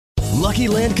Lucky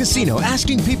Land Casino,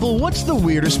 asking people, what's the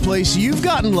weirdest place you've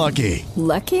gotten lucky?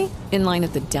 Lucky? In line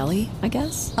at the deli, I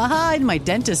guess? Aha, in my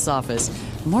dentist's office.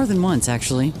 More than once,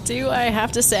 actually. Do I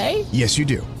have to say? Yes, you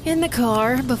do. In the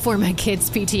car before my kids'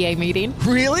 PTA meeting.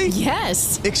 Really?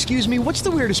 Yes. Excuse me, what's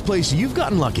the weirdest place you've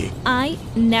gotten lucky? I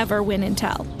never win and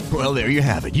tell. Well, there you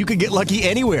have it. You can get lucky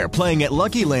anywhere, playing at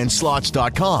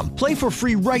LuckyLandSlots.com. Play for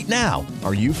free right now.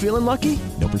 Are you feeling lucky?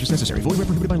 No purchase necessary. Void where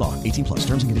prohibited by law. 18 plus.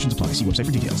 Terms and conditions apply. See website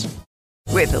for details.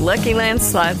 With the Lucky Land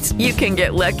Slots, you can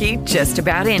get lucky just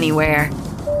about anywhere.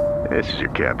 This is your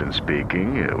captain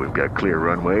speaking. We've got clear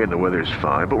runway and the weather's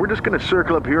fine, but we're just going to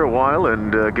circle up here a while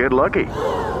and get lucky.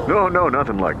 No,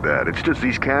 nothing like that. It's just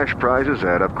these cash prizes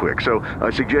add up quick. So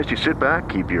I suggest you sit back,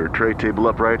 keep your tray table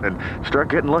upright, and start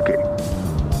getting lucky.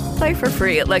 Play for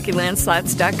free at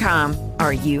LuckyLandSlots.com.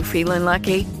 Are you feeling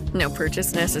lucky? No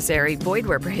purchase necessary. Void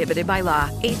where prohibited by law.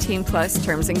 18 plus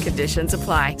terms and conditions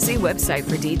apply. See website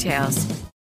for details.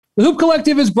 The Hoop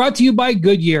Collective is brought to you by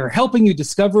Goodyear, helping you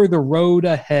discover the road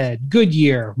ahead.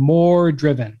 Goodyear, more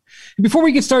driven. And before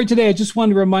we get started today, I just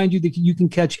wanted to remind you that you can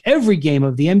catch every game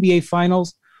of the NBA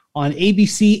Finals on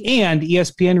ABC and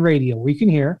ESPN Radio, where you can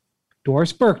hear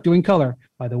Doris Burke doing color,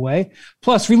 by the way.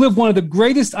 Plus, relive one of the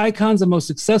greatest icons and most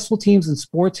successful teams in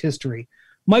sports history,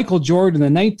 Michael Jordan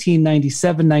and the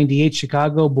 1997-98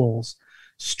 Chicago Bulls.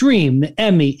 Stream the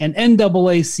Emmy and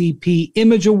NAACP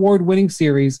Image Award-winning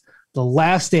series, The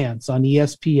Last Dance, on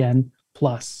ESPN+.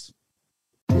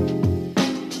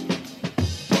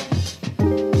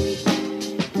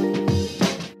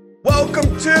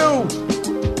 Welcome to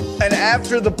an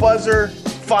After the Buzzer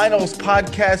Finals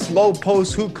podcast, Low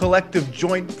Post Hoop Collective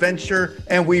joint venture,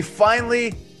 and we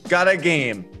finally got a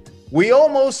game. We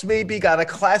almost maybe got a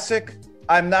classic,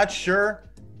 I'm not sure.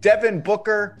 Devin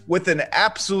Booker with an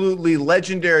absolutely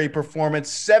legendary performance,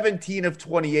 17 of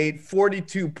 28,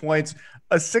 42 points,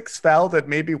 a sixth foul that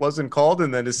maybe wasn't called,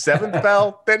 and then a seventh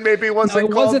foul that maybe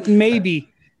wasn't called.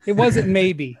 It wasn't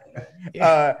maybe.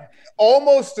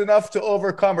 Almost enough to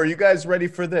overcome. Are you guys ready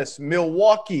for this?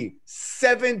 Milwaukee,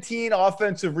 17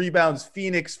 offensive rebounds,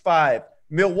 Phoenix 5.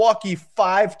 Milwaukee,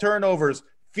 5 turnovers,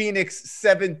 Phoenix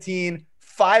 17.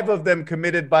 5 of them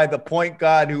committed by the point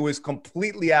guard, who was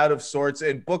completely out of sorts,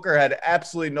 and Booker had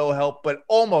absolutely no help, but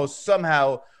almost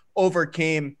somehow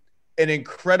overcame an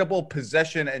incredible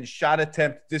possession and shot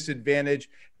attempt disadvantage.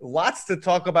 Lots to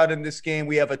talk about in this game.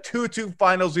 We have a 2-2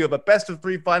 finals. We have a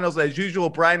best-of-3 finals. As usual,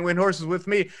 Brian Windhorst is with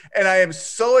me, and I am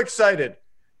so excited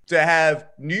to have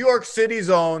New York City's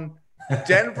own,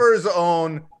 Denver's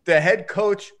own, the head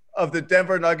coach of the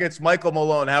Denver Nuggets, Michael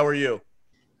Malone. How are you?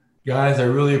 Guys, I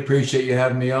really appreciate you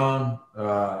having me on.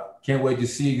 Can't wait to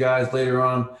see you guys later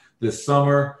on this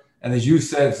summer. And as you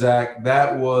said, Zach,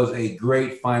 that was a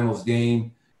great finals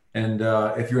game. And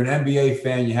if you're an NBA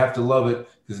fan, you have to love it,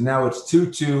 because now it's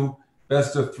 2-2,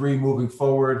 best of 3 moving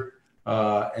forward.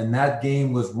 And that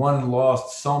game was won and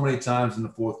lost so many times in the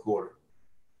fourth quarter.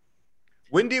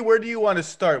 Windy, where do you want to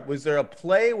start? Was there a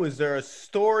play? Was there a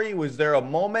story? Was there a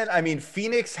moment? I mean,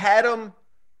 Phoenix had them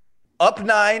up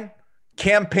 9.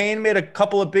 Campaign made a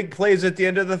couple of big plays at the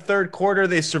end of the third quarter.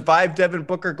 They survived Devin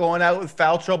Booker going out with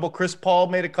foul trouble. Chris Paul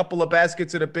made a couple of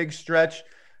baskets in a big stretch.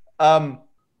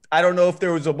 I don't know if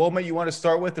there was a moment you want to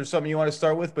start with or something you want to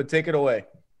start with, but take it away.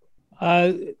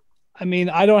 I mean,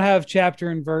 I don't have chapter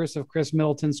and verse of Khris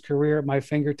Middleton's career at my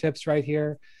fingertips right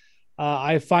here.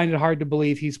 I find it hard to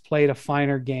believe he's played a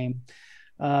finer game.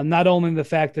 Not only the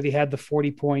fact that he had the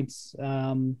 40 points,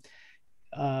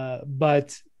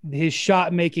 but his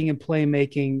shot making and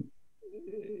playmaking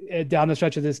down the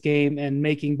stretch of this game and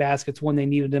making baskets when they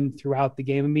needed him throughout the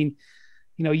game. I mean,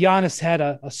 you know, Giannis had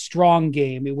a strong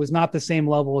game. It was not the same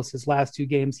level as his last 2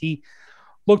 games. He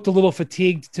looked a little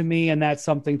fatigued to me, and that's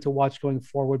something to watch going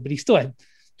forward. But he still had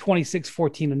 26,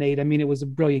 14, and 8. I mean, it was a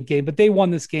brilliant game. But they won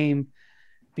this game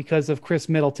because of Khris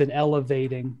Middleton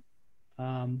elevating.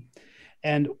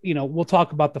 And, you know, we'll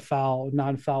talk about the foul,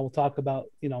 non-foul. We'll talk about,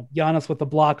 you know, Giannis with the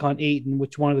block on Ayton,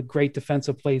 which one of the great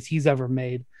defensive plays he's ever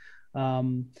made.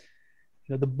 You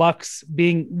know, the Bucks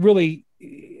being really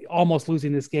almost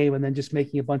losing this game and then just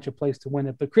making a bunch of plays to win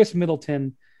it. But Khris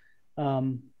Middleton,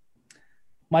 Khris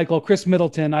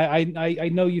Middleton,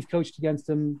 I know you've coached against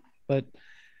him, but,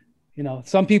 you know,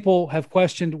 some people have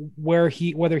questioned whether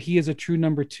he is a true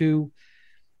number 2,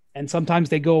 and sometimes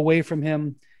they go away from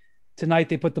him. Tonight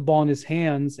they put the ball in his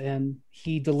hands and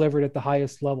he delivered at the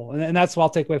highest level. And that's what I'll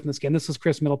take away from this game. This was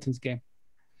Khris Middleton's game.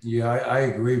 Yeah, I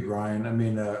agree, Brian. I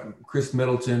mean, Khris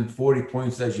Middleton, 40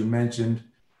 points, as you mentioned,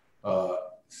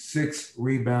 6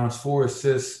 rebounds, 4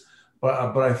 assists.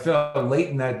 But I felt late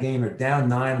in that game, they're down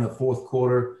 9 in the fourth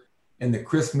quarter, and the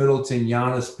Khris Middleton,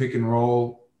 Giannis pick and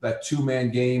roll that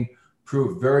two-man game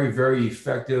proved very, very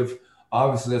effective.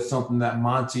 Obviously, that's something that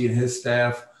Monty and his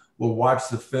staff will watch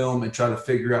the film and try to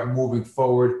figure out moving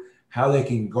forward how they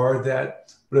can guard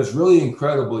that. But it's really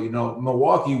incredible.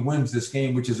 Milwaukee wins this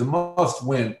game, which is a must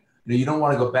win. You don't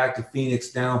want to go back to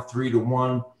Phoenix down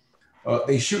 3-1.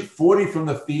 They shoot 40 from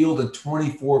the field and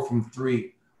 24 from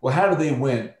three. Well, how do they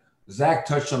win? Zach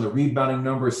touched on the rebounding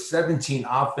numbers, 17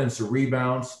 offensive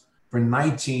rebounds for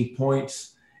 19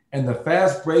 points. And the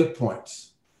fast break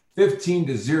points,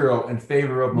 15-0 in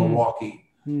favor of Milwaukee.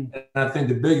 And I think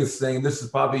the biggest thing, and this is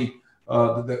probably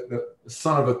the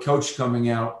son of a coach coming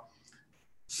out,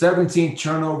 17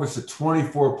 turnovers to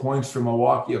 24 points for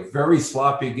Milwaukee, a very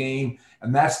sloppy game.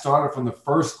 And that started from the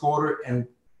first quarter and,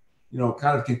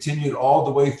 kind of continued all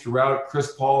the way throughout.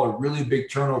 Chris Paul, a really big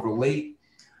turnover late.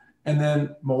 And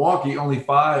then Milwaukee, only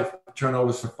 5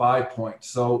 turnovers for 5 points.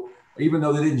 So even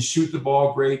though they didn't shoot the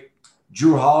ball great,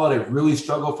 Drew Holiday really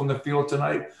struggled from the field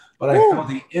tonight. But I felt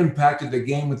he impacted the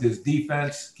game with his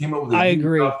defense, came up with I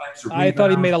agree. I thought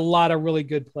he made a lot of really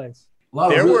good plays. A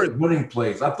lot of really winning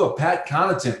plays. I thought Pat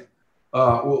Connaughton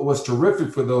was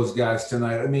terrific for those guys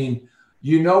tonight. I mean,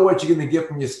 you know what you're going to get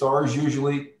from your stars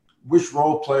usually, which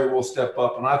role player will step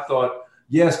up. And I thought,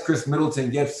 yes, Khris Middleton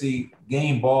gets the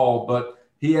game ball, but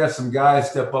he has some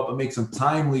guys step up and make some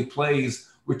timely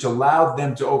plays, which allowed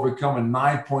them to overcome a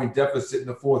 9-point deficit in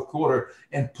the fourth quarter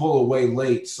and pull away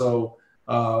late. So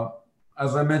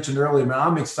as I mentioned earlier, man,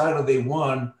 I'm excited they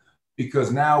won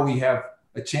because now we have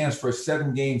a chance for a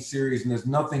 7-game series, and there's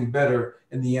nothing better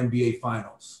in the NBA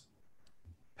Finals.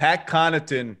 Pat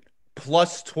Connaughton,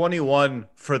 plus 21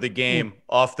 for the game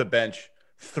off the bench.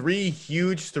 3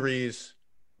 huge threes,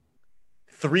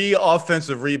 3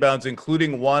 offensive rebounds,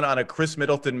 including one on a Khris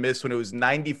Middleton miss when it was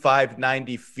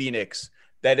 95-90 Phoenix.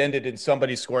 That ended in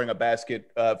somebody scoring a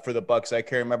basket for the Bucks. I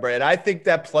can't remember. And I think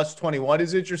that plus 21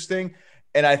 is interesting.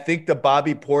 And I think the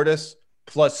Bobby Portis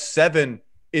plus 7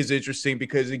 is interesting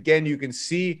because, again, you can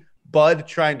see Bud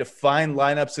trying to find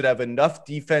lineups that have enough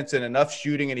defense and enough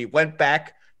shooting, and he went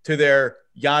back to their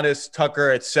Giannis Tucker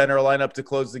at center lineup to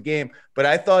close the game. But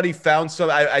I thought he found some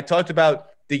 – I talked about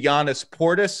the Giannis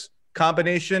Portis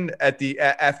combination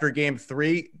after game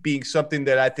 3 being something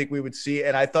that I think we would see,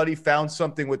 and I thought he found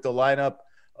something with the lineup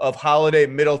of Holiday,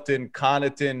 Middleton,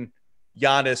 Connaughton,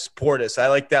 Giannis, Portis. I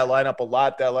like that lineup a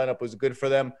lot. That lineup was good for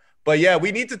them. But, yeah,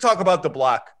 we need to talk about the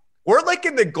block. We're like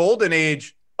in the golden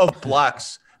age of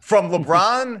blocks. From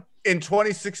LeBron in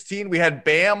 2016, we had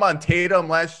Bam on Tatum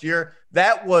last year.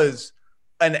 That was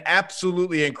an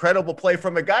absolutely incredible play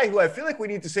from a guy who I feel like we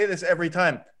need to say this every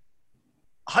time.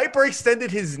 Hyperextended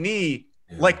his knee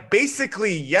like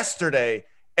basically yesterday,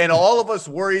 and all of us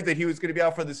worried that he was going to be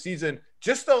out for the season.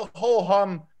 Just a whole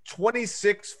hum,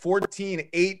 26, 14,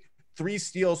 8, 3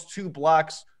 steals, 2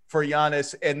 blocks for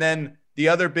Giannis. And then the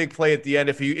other big play at the end,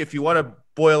 if you want to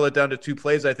boil it down to 2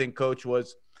 plays, I think, Coach,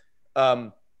 was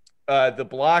the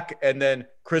block and then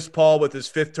Chris Paul with his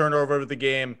 5th turnover of the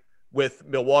game with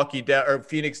Milwaukee down or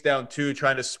Phoenix down 2,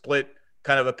 trying to split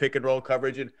kind of a pick and roll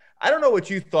coverage. And I don't know what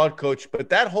you thought, Coach, but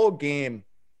that whole game,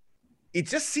 it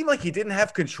just seemed like he didn't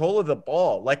have control of the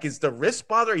ball. Like, is the wrist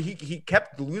bother? He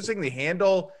kept losing the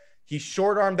handle. He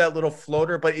short-armed that little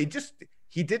floater, but he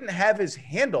didn't have his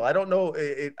handle. I don't know.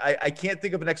 I can't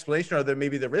think of an explanation other than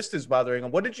maybe the wrist is bothering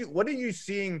him. What are you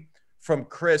seeing from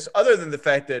Khris, other than the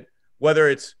fact that whether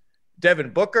it's Devin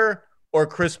Booker or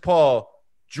Chris Paul,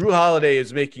 Drew Holiday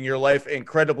is making your life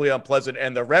incredibly unpleasant,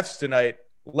 and the refs tonight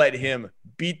let him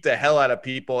beat the hell out of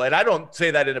people. And I don't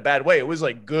say that in a bad way. It was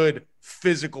like good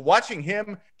physical. Watching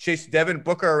him chase Devin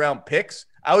Booker around picks,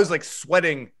 I was like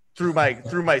sweating through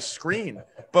my screen.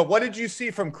 But what did you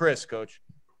see from Khris, Coach?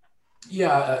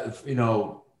 Yeah,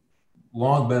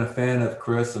 long been a fan of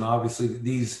Khris, and obviously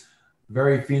these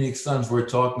very Phoenix Suns we're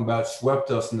talking about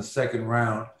swept us in the second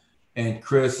round. And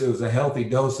Khris, it was a healthy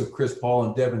dose of Chris Paul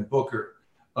and Devin Booker.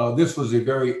 This was a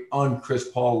very un-Chris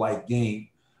Paul-like game.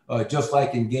 Just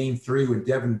like in game 3 when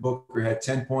Devin Booker had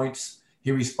 10 points,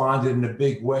 he responded in a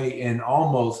big way and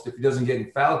almost, if he doesn't get in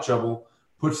foul trouble,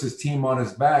 puts his team on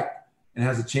his back and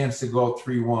has a chance to go up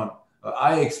 3-1.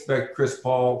 I expect Chris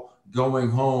Paul going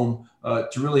home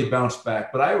to really bounce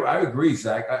back. But I agree,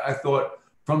 Zach. I thought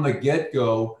from the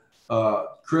get-go,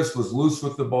 Khris was loose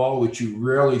with the ball, which you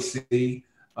rarely see.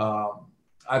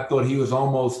 I thought he's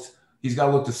got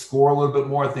to look to score a little bit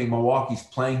more. I think Milwaukee's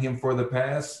playing him for the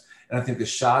pass, and I think the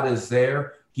shot is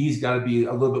there. He's got to be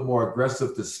a little bit more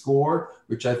aggressive to score,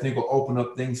 which I think will open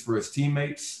up things for his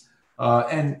teammates.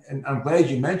 And I'm glad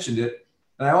you mentioned it.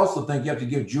 And I also think you have to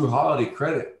give Drew Holiday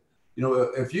credit.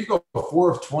 If you go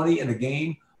 4 of 20 in a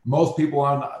game, most people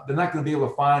they're not going to be able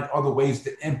to find other ways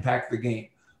to impact the game.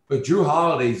 But Jrue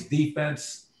Holiday's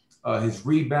defense, his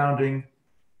rebounding,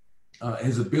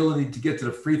 his ability to get to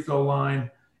the free throw line,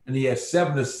 and he has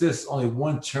 7 assists, only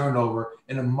 1 turnover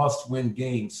in a must-win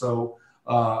game. So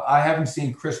I haven't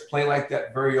seen Khris play like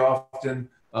that very often.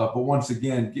 But once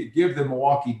again, give the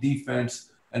Milwaukee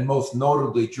defense, and most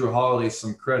notably Jrue Holiday,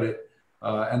 some credit.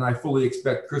 And I fully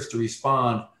expect Khris to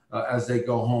respond as they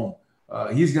go home.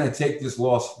 He's going to take this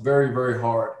loss very, very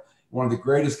hard. One of the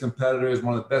greatest competitors,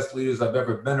 one of the best leaders I've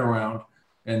ever been around.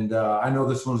 And I know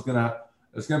this one's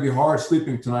it's going to be hard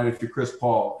sleeping tonight if you're Chris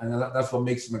Paul. And that's what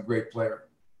makes him a great player.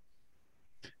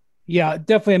 Yeah,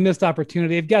 definitely a missed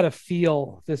opportunity. They've got to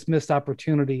feel this missed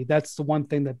opportunity. That's the one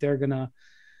thing that they're going to,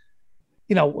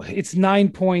 it's 9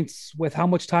 points with how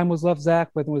much time was left, Zach?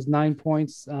 When it was 9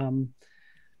 points.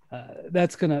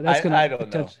 That's going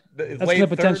to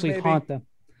potentially haunt them.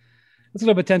 It's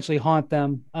going to potentially haunt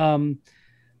them.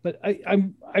 But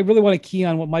I really want to key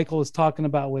on what Michael is talking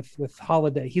about with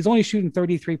Holiday. He's only shooting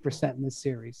 33% in this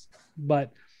series,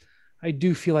 but I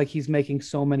do feel like he's making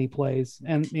so many plays,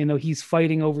 and he's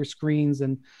fighting over screens,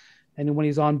 and when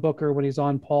he's on Booker, when he's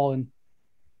on Paul, and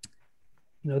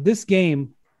this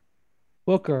game,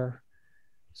 Booker.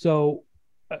 So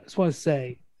I just want to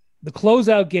say the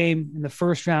closeout game in the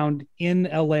first round in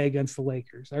LA against the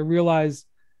Lakers. I realize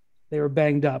they were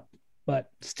banged up, but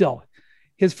still,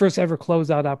 his first ever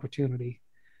closeout opportunity,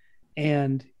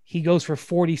 and he goes for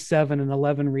 47 and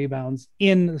 11 rebounds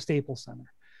in the Staples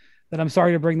Center. That I'm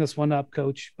sorry to bring this one up,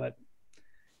 Coach, but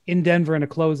in Denver in a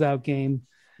closeout game,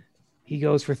 he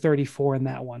goes for 34 in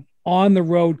that one. On the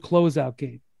road closeout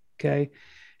game, okay?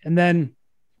 And then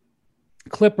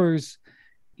Clippers,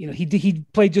 he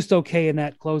played just okay in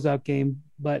that closeout game,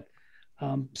 but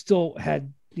still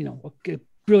had, a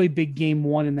really big game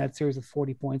one in that series of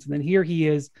 40 points. And then here he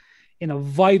is in a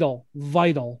vital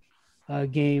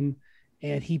game,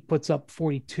 and he puts up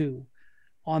 42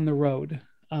 on the road.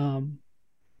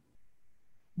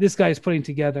 This guy is putting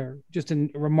together just a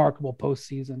remarkable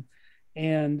postseason.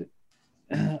 And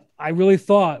I really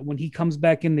thought when he comes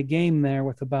back in the game there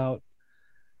with about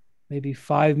maybe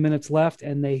 5 minutes left,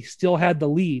 and they still had the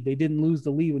lead. They didn't lose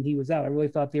the lead when he was out. I really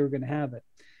thought they were going to have it.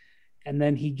 And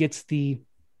then he gets the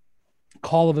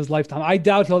call of his lifetime. I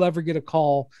doubt he'll ever get a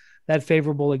call that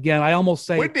favorable again. I almost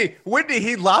say Whitney,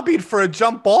 he lobbied for a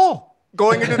jump ball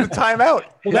going into the timeout.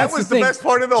 Well, that was the best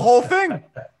part of the whole thing.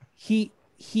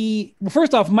 Well,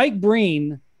 first off, Mike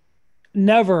Breen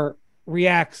never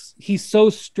reacts. He's so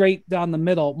straight down the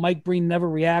middle. Mike Breen never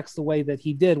reacts the way that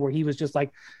he did, where he was just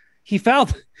like, he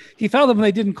fouled them and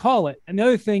they didn't call it. And the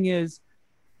other thing is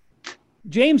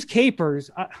James Capers.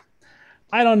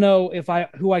 I don't know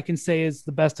who I can say is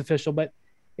the best official, but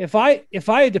if I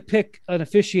had to pick an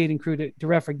officiating crew to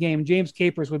ref a game, James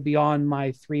Capers would be on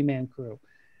my 3-man crew.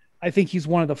 I think he's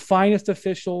one of the finest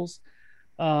officials.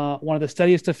 One of the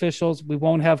steadiest officials. We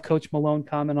won't have Coach Malone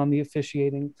comment on the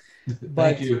officiating.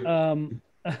 But, Thank you.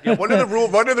 One of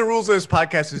the rules of this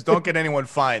podcast is don't get anyone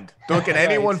fined. Don't get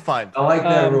anyone fined. I like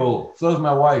that rule. So does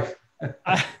my wife.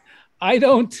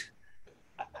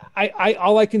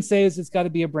 All I can say is it's got to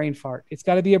be a brain fart. It's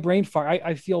got to be a brain fart.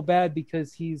 I feel bad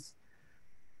because he's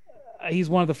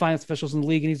one of the finest officials in the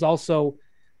league, and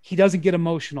he doesn't get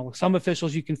emotional. Some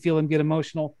officials, you can feel him get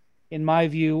emotional. In my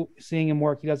view, seeing him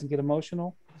work, he doesn't get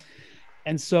emotional.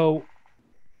 And so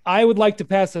I would like to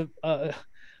pass a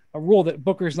rule that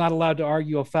Booker is not allowed to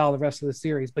argue a foul the rest of the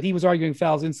series, but he was arguing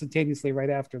fouls instantaneously right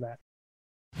after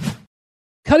that.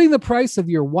 Cutting the price of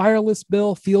your wireless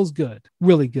bill feels good,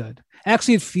 really good.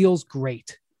 Actually, it feels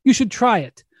great. You should try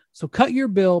it. So cut your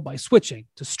bill by switching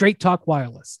to Straight Talk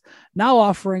Wireless, now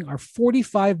offering our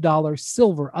 $45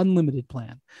 Silver Unlimited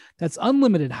plan. That's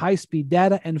unlimited high-speed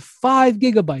data and 5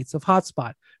 gigabytes of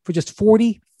hotspot for just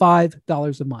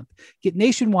 $45 a month. Get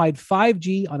nationwide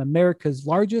 5G on America's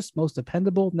largest, most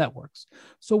dependable networks.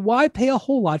 So why pay a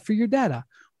whole lot for your data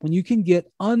when you can get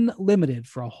unlimited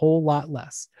for a whole lot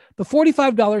less? The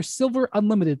 $45 Silver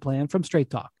Unlimited plan from Straight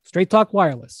Talk. Straight Talk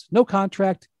Wireless. No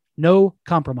contract, no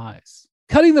compromise.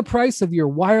 Cutting the price of your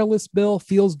wireless bill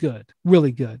feels good,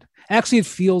 really good. Actually, it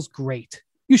feels great.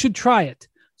 You should try it.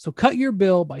 So cut your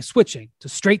bill by switching to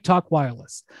Straight Talk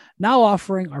Wireless, now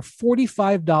offering our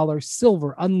 $45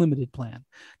 Silver Unlimited plan.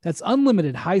 That's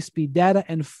unlimited high-speed data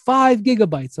and 5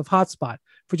 gigabytes of hotspot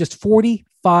for just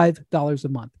 $45 a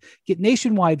month. Get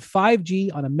nationwide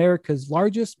 5G on America's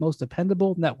largest, most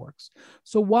dependable networks.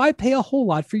 So why pay a whole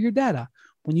lot for your data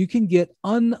when you can get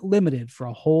unlimited for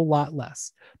a whole lot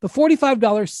less? The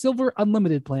 $45 Silver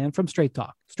Unlimited plan from Straight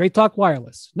Talk. Straight Talk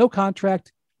Wireless. No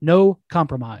contract, no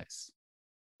compromise.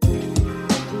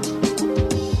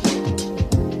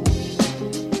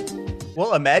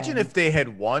 Well, imagine if they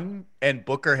had won and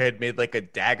Booker had made like a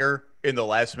dagger in the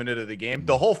last minute of the game.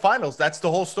 The whole finals, that's the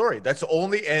whole story. That's the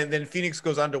only, and then Phoenix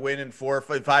goes on to win in 4,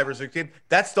 5, or 6 games.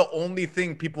 That's the only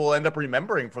thing people will end up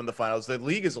remembering from the finals. The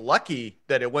league is lucky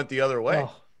that it went the other way.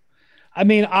 Oh. I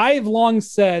mean, I've long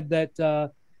said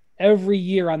that every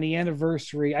year on the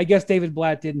anniversary, I guess David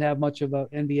Blatt didn't have much of an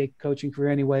NBA coaching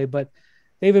career anyway, but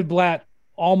David Blatt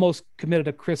almost committed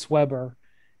a Chris Webber.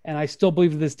 And I still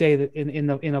believe to this day that in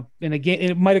a game,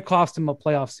 it might have cost him a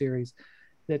playoff series,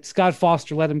 that Scott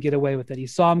Foster let him get away with it. He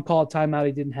saw him call a timeout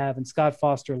he didn't have, and Scott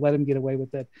Foster let him get away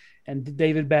with it. And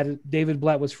David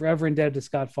Blatt was forever indebted to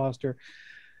Scott Foster.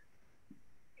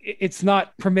 It's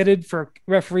not permitted for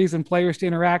referees and players to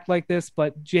interact like this,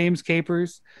 but James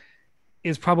Capers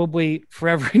is probably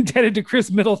forever indebted to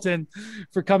Khris Middleton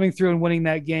for coming through and winning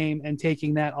that game and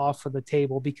taking that off of the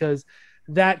table, because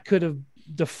that could have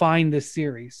defined this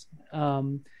series.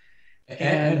 And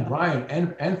Brian,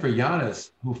 and for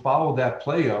Giannis, who followed that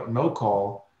play up, no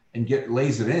call, and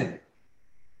lays it in.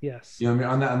 Yes. You know what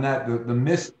I mean? On that the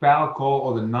missed foul call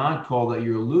or the non-call that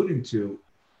you're alluding to,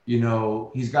 you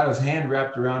know, he's got his hand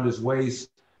wrapped around his waist,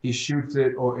 he shoots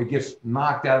it, or it gets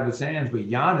knocked out of his hands, but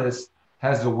Giannis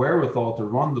has the wherewithal to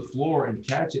run the floor and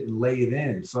catch it and lay it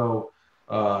in. So,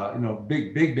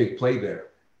 big play there.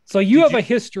 So you have a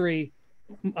history,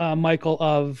 Michael,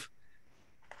 of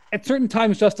at certain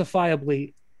times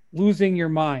justifiably losing your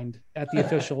mind at the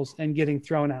officials and getting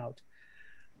thrown out.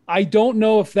 I don't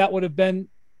know if that would have been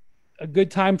a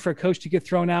good time for a coach to get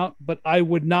thrown out, but I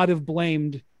would not have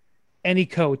blamed any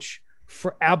coach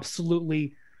for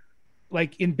absolutely,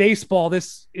 like in baseball,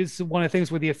 this is one of the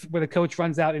things where the coach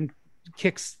runs out and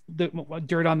kicks the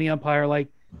dirt on the umpire. Like,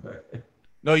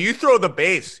 no, you throw the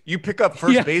base. You pick up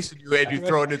first base and you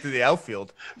throw it into the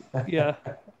outfield. Yeah.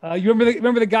 You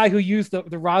remember the guy who used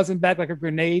the rosin bag like a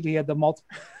grenade? He had the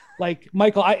like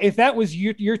Michael. If that was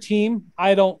your team,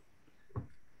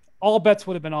 all bets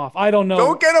would have been off. I don't know.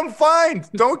 Don't get him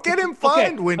fined. Don't get him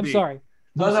fined, okay, Windy. I'm sorry.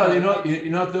 No. You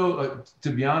know though. To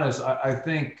be honest, I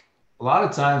think a lot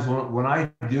of times when I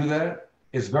do that,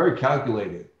 it's very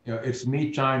calculated. You know, it's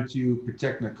me trying to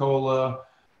protect Nikola.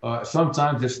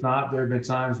 Sometimes it's not. There have been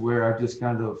times where I've just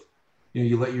kind of,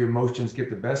 you let your emotions get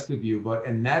the best of you. But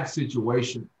in that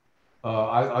situation,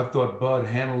 I thought Bud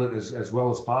handled it as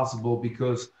well as possible,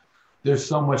 because there's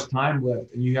so much time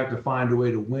left and you have to find a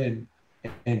way to win.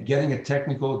 And getting a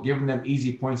technical, giving them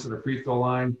easy points at the free throw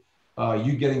line,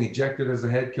 you getting ejected as a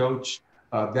head coach,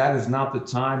 that is not the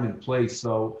time and place.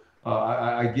 So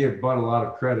I give Bud a lot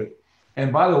of credit.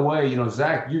 And by the way,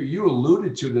 Zach, you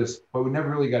alluded to this, but we never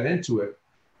really got into it.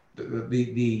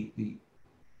 The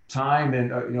time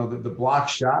and the block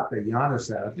shot that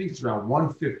Giannis had. I think it's around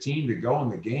 1:15 to go in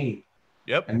the game.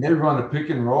 Yep. And they run a pick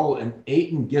and roll, and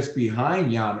Ayton gets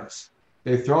behind Giannis.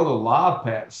 They throw the lob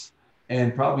pass,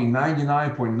 and probably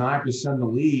 99.9% of the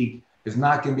league is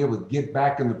not going to be able to get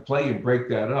back into play and break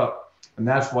that up. And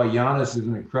that's why Giannis is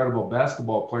an incredible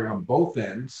basketball player on both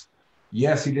ends.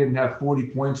 Yes, he didn't have 40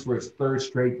 points for his third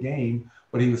straight game,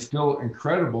 but he was still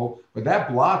incredible. But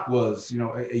that block was,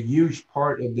 a huge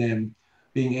part of them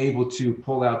being able to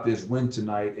pull out this win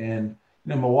tonight. And,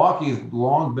 Milwaukee has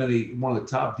long been one of the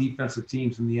top defensive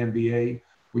teams in the NBA.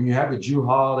 When you have a Jrue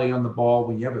Holiday on the ball,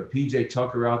 when you have a PJ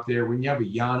Tucker out there, when you have a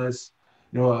Giannis,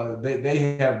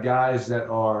 they have guys that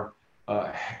are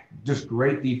just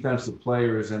great defensive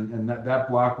players. And that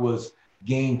block was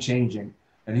game-changing.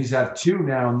 And he's had 2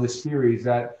 now in this series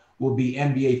that will be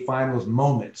NBA Finals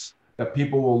moments that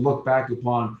people will look back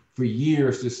upon for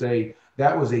years to say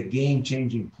that was a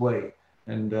game-changing play.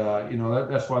 And,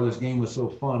 that's why this game was so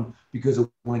fun, because it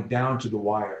went down to the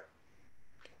wire.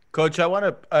 Coach, I want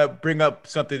to bring up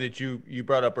something that you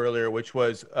brought up earlier, which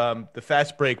was the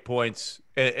fast break points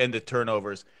and the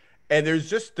turnovers. And there's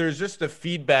just a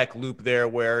feedback loop there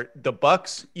where the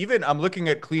Bucks, even I'm looking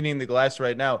at cleaning the glass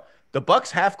right now, the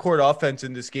Bucks half-court offense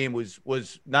in this game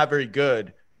was not very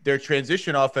good. Their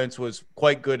transition offense was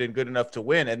quite good and good enough to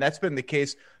win, and that's been the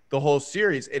case the whole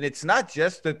series. And it's not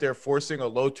just that they're forcing a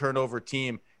low turnover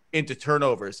team into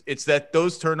turnovers. It's that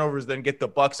those turnovers then get the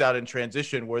Bucks out in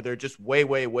transition, where they're just way,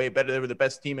 way, way better. They were the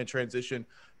best team in transition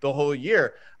the whole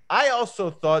year. I also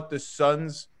thought the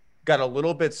Suns got a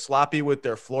little bit sloppy with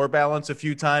their floor balance a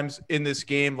few times in this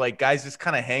game, like guys just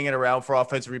kind of hanging around for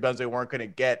offensive rebounds they weren't going to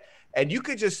get. And you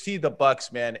could just see the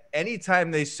Bucks, man,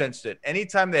 anytime they sensed it,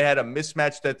 anytime they had a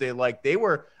mismatch that they liked,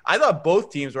 I thought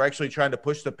both teams were actually trying to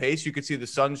push the pace. You could see the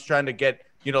Suns trying to get,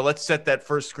 let's set that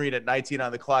first screen at 19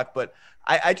 on the clock. But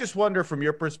I just wonder, from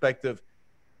your perspective,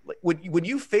 when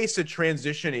you face a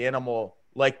transition animal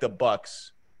like the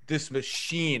Bucks, this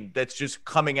machine that's just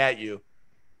coming at you,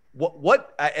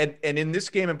 And in this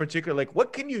game in particular, like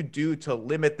what can you do to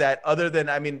limit that other than,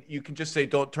 I mean, you can just say,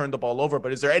 don't turn the ball over,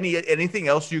 but is there anything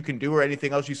else you can do or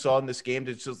anything else you saw in this game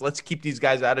to just, let's keep these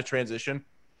guys out of transition?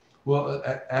 Well,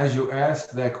 as you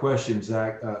asked that question,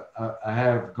 Zach, I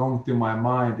have going through my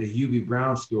mind a Hubie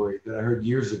Brown story that I heard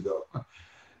years ago.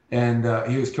 And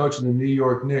he was coaching the New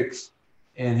York Knicks,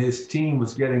 and his team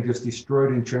was getting just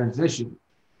destroyed in transition,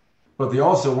 but they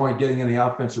also weren't getting any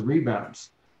offensive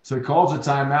rebounds. So he calls a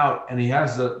timeout, and he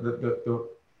has the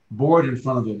board in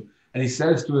front of him, and he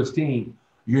says to his team,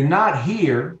 you're not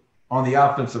here on the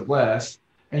offensive glass,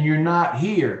 and you're not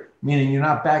here, meaning you're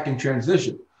not back in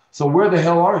transition. So where the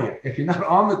hell are you? If you're not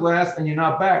on the glass and you're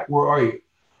not back, where are you?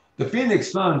 The Phoenix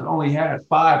Suns only had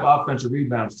 5 offensive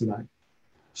rebounds tonight.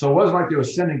 So it wasn't like they were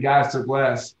sending guys to the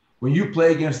glass. When you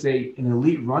play against an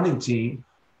elite running team,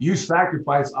 you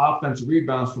sacrifice offensive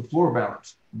rebounds for floor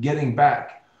balance, getting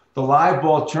back. The live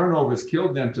ball turnovers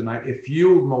killed them tonight. It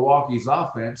fueled Milwaukee's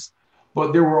offense.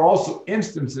 But there were also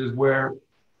instances where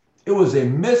it was a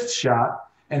missed shot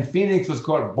and Phoenix was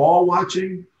caught ball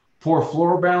watching, poor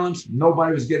floor balance.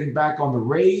 Nobody was getting back on the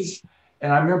raise.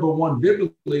 And I remember one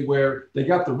vividly where they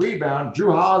got the rebound.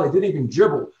 Drew Holiday didn't even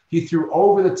dribble. He threw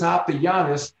over the top to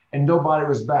Giannis and nobody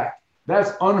was back.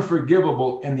 That's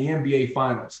unforgivable in the NBA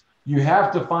Finals. You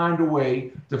have to find a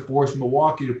way to force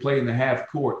Milwaukee to play in the half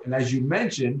court. And as you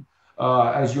mentioned,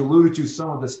 as you alluded to some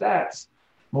of the stats,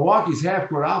 Milwaukee's half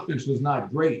court offense was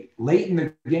not great. Late in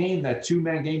the game, that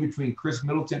 2-man game between Khris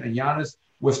Middleton and Giannis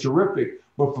was terrific.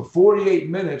 But for 48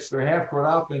 minutes, their half court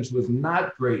offense was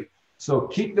not great. So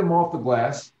keep them off the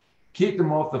glass, keep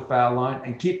them off the foul line,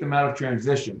 and keep them out of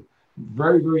transition.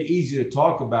 Very, very easy to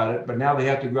talk about it, but now they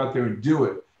have to go out there and do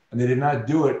it. And they did not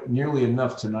do it nearly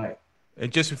enough tonight.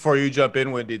 And just before you jump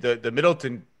in, Wendy, the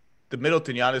Middleton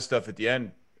Giannis stuff at the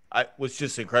end was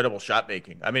just incredible shot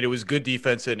making. I mean, it was good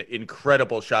defense and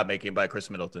incredible shot making by Khris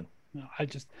Middleton. No,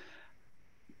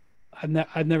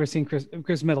 I've never seen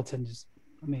Khris Middleton.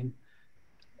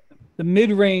 The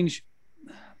mid-range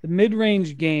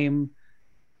game.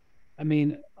 I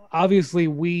mean, obviously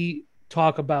we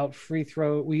talk about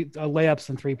layups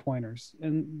and 3-pointers,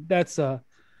 and that's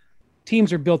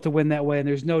teams are built to win that way, and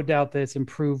there's no doubt that it's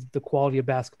improved the quality of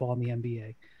basketball in the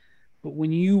NBA. But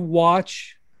when you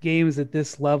watch games at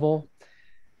this level,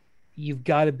 you've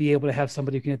got to be able to have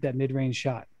somebody who can hit that mid-range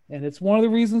shot. And it's one of the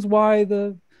reasons why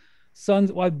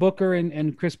why Booker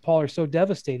and Chris Paul are so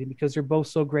devastating, because they're both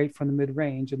so great from the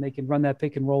mid-range and they can run that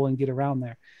pick and roll and get around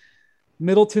there.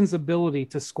 Middleton's ability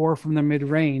to score from the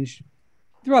mid-range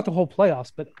throughout the whole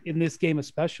playoffs, but in this game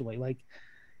especially, like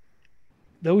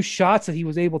those shots that he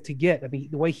was able to get, I mean,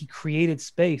 the way he created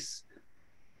space,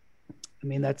 I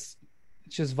mean, it's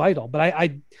just vital. But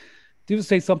I do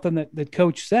say something that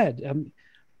Coach said.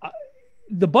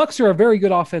 The Bucks are a very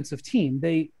good offensive team.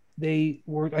 They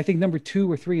were, I think, number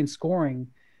 2 or 3 in scoring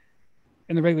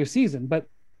in the regular season, but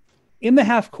in the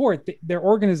half court, their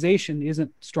organization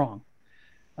isn't strong.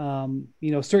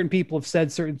 Certain people have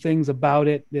said certain things about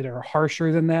it that are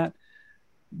harsher than that,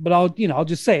 but I'll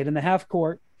just say it. In the half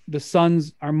court, the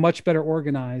Suns are much better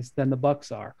organized than the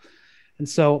Bucks are. And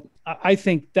so I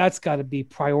think that's got to be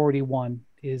priority one,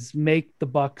 is make the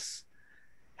Bucks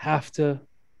have to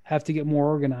get more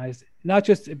organized, not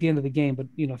just at the end of the game, but,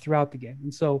 throughout the game.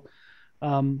 And so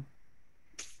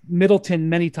Middleton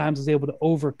many times was able to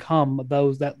overcome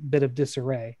that bit of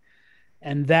disarray.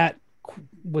 And that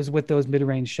was with those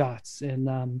mid-range shots. And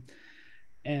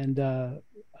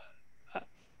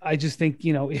I just think,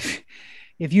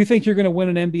 if you think you're going to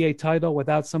win an NBA title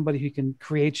without somebody who can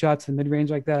create shots in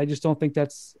mid-range like that, I don't think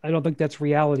that's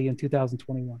reality in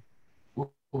 2021.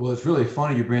 Well, it's really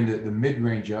funny you bring the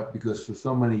mid-range up, because for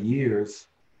so many years,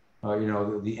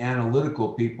 the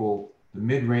analytical people, the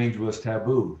mid-range was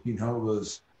taboo. It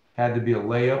had to be a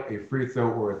layup, a free throw,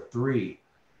 or a 3.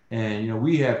 And,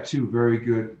 we have 2 very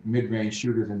good mid-range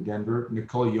shooters in Denver.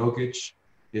 Nikola Jokic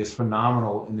is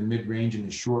phenomenal in the mid-range in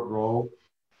the short roll.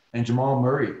 And Jamal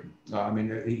Murray,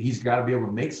 he's got to be able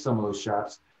to make some of those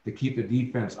shots to keep the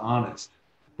defense honest.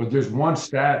 But there's one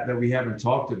stat that we haven't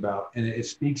talked about, and it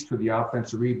speaks to the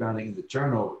offensive rebounding and the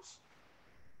turnovers.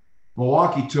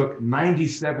 Milwaukee took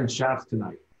 97 shots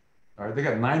tonight. All right, they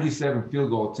got 97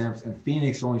 field goal attempts, and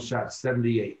Phoenix only shot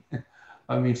 78.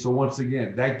 So once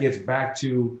again, that gets back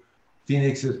to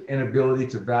Phoenix's inability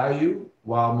to value,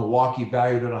 while Milwaukee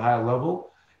valued at a high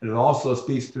level. And it also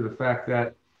speaks to the fact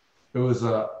that there was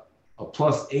a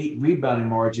 +8 rebounding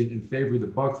margin in favor of the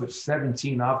Bucks, with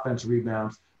 17 offensive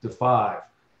rebounds to 5.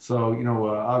 So,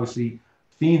 obviously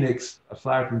Phoenix,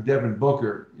 aside from Devin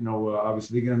Booker,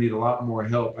 obviously they're going to need a lot more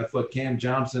help. I thought Cam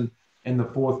Johnson in the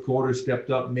fourth quarter, stepped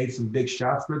up, made some big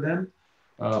shots for them.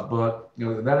 But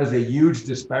that is a huge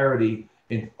disparity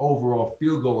in overall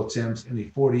field goal attempts in a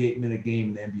 48-minute game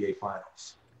in the NBA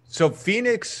Finals. So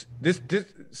Phoenix, this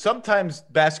sometimes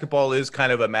basketball is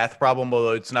kind of a math problem,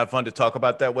 although it's not fun to talk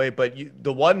about that way. But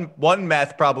the one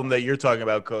math problem that you're talking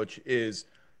about, Coach, is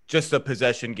just a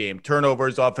possession game.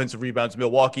 Turnovers, offensive rebounds.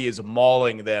 Milwaukee is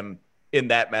mauling them in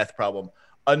that math problem.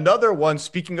 Another one,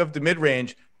 speaking of the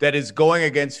mid-range, that is going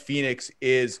against Phoenix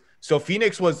is, so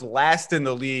Phoenix was last in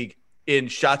the league in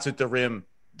shots at the rim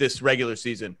this regular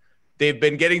season. They've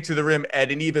been getting to the rim at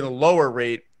an even lower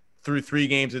rate through 3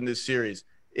 games in this series.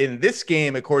 In this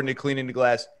game, according to Cleaning the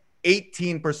Glass,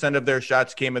 18% of their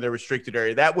shots came in the restricted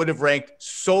area. That would have ranked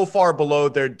so far below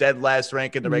their dead last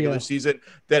rank in the regular season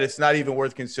that it's not even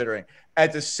worth considering.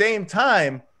 At the same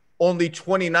time, only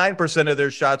 29% of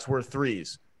their shots were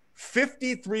threes.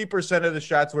 53% of the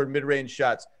shots were mid-range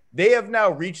shots. They have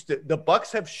now reached it. The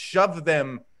Bucks have shoved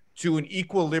them to an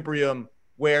equilibrium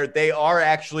where they are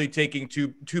actually taking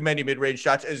too many mid-range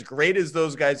shots. As great as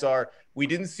those guys are, we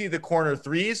didn't see the corner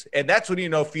threes, and that's when you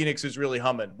know Phoenix is really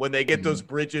humming, when they get those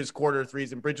Bridges corner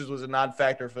threes, and Bridges was a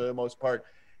non-factor for the most part.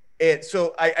 And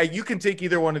so you can take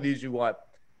either one of these you want.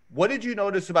 What did you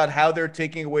notice about how they're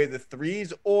taking away the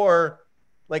threes, or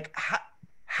like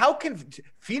how can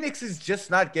Phoenix is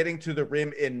just not getting to the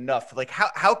rim enough? Like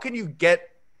how can you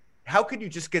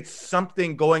just get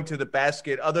something going to the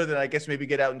basket other than, I guess, maybe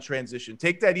get out in transition?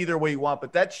 Take that either way you want,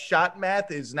 but that shot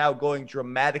math is now going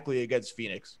dramatically against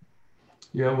Phoenix.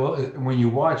 Yeah, well, when you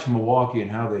watch Milwaukee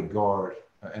and how they guard,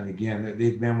 and again,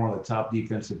 they've been one of the top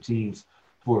defensive teams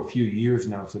for a few years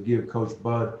now, so give Coach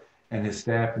Bud and his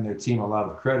staff and their team a lot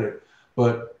of credit.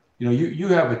 But, you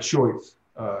have a choice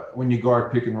when you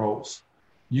guard pick and rolls.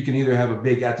 You can either have a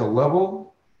big at the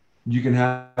level, you can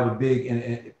have a big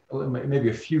and maybe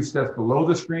a few steps below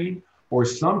the screen, or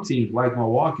some teams like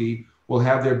Milwaukee will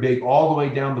have their big all the way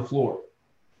down the floor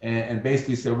and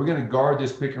basically say, we're going to guard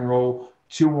this pick and roll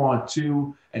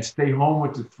 2-on-2 and stay home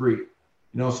with the 3.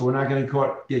 So we're not going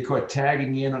to get caught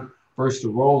tagging in versus the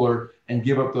roller and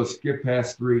give up those skip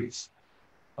pass threes.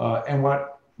 And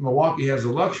what Milwaukee has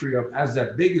the luxury of, as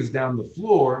that big is down the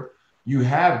floor, you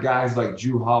have guys like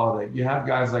Jrue Holiday, you have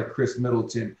guys like Khris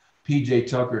Middleton, PJ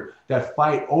Tucker, that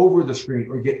fight over the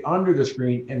screen or get under the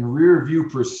screen and rear view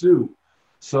pursue.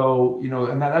 So,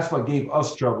 and that's what gave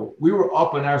us trouble. We were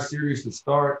up in our series to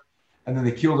start, and then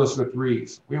they killed us with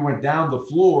threes. We went down the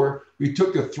floor. We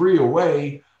took the 3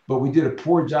 away, but we did a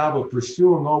poor job of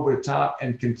pursuing over the top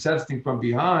and contesting from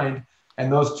behind,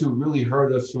 and those 2 really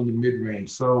hurt us from the mid-range.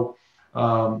 So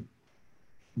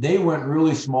they went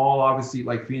really small, obviously,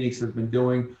 like Phoenix has been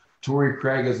doing. Torrey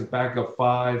Craig as a backup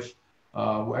 5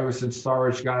 ever since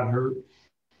Saric got hurt.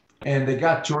 And they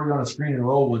got Torrey on a screen and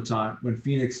roll one time when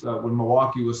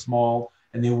Milwaukee was small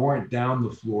and they weren't down the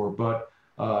floor. But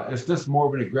it's just more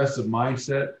of an aggressive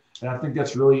mindset. And I think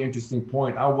that's a really interesting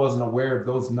point. I wasn't aware of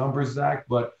those numbers, Zach,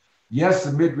 but yes,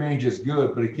 the mid-range is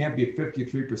good, but it can't be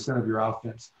 53% of your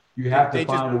offense. You have to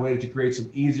find a way to create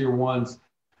some easier ones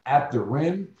at the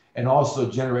rim and also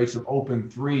generate some open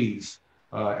threes.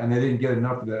 And they didn't get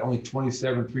enough of that. Only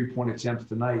 27 3-point attempts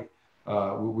tonight,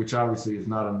 which obviously is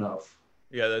not enough.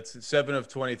 Yeah, that's 7 of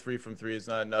 23 from 3 is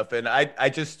not enough. And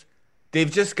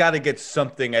they've just got to get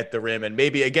something at the rim. And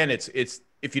maybe, again, it's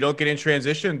if you don't get in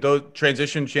transition, those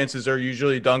transition chances are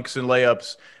usually dunks and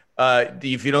layups.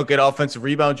 If you don't get offensive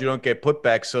rebounds, you don't get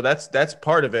putbacks. So that's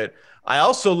part of it. I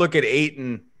also look at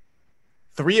Ayton,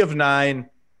 3 of 9,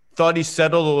 thought he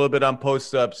settled a little bit on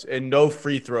post-ups and no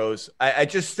free throws. I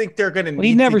just think they're going to need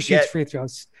he never to shoots free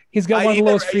throws. He's got one of the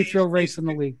lowest free throw rates in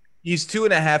the league. He's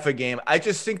 2.5 a game. I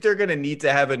just think they're going to need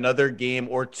to have another game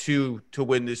or 2 to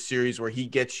win this series where he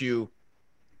gets you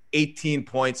 18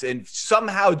 points and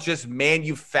somehow just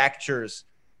manufactures,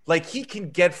 like he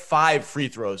can get 5 free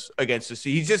throws against us.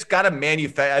 He's just got to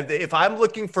manufacture. If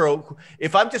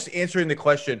I'm just answering the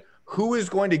question, who is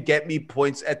going to get me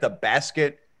points at the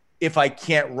basket if I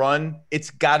can't run,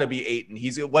 it's got to be Ayton.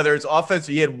 Whether it's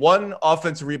offensive, he had 1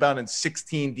 offensive rebound and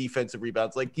 16 defensive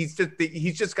rebounds. Like he's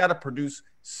just got to produce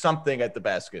something at the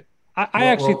basket.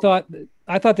 I thought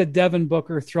that Devin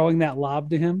Booker throwing that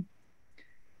lob to him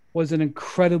was an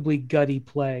incredibly gutty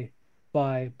play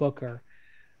by Booker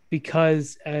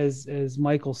because, as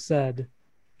Michael said,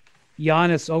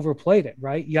 Giannis overplayed it,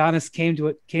 right? Giannis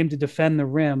came to defend the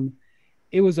rim.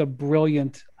 It was a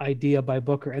brilliant idea by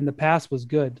Booker, and the pass was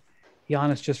good.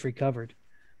 Giannis just recovered.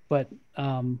 But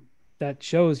that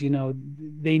shows,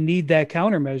 they need that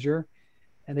countermeasure,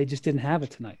 and they just didn't have it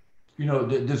tonight.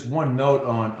 Just one note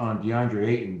on DeAndre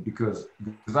Ayton, because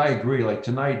I agree. Like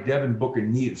tonight, Devin Booker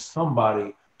needed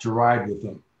somebody to ride with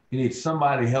him. He needs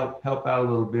somebody to help out a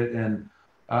little bit. And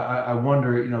I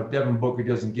wonder, if Devin Booker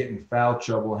doesn't get in foul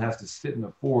trouble and has to sit in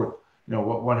the fourth,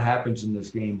 what happens in this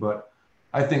game. But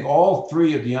I think all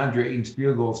three of DeAndre Ayton's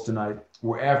field goals tonight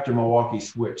were after Milwaukee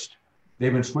switched.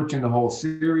 They've been switching the whole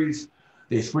series.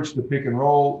 They switched the pick and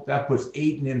roll. That puts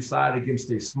Ayton inside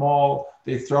against a small.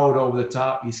 They throw it over the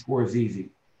top. He scores easy.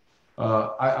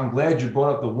 I'm glad you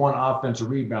brought up the one offensive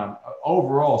rebound.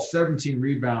 Overall, 17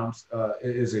 rebounds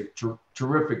is a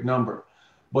terrific number.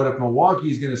 But if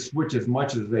Milwaukee is going to switch as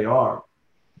much as they are,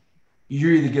 you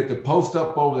either get the post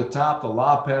up over the top, the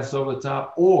lob pass over the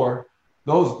top, or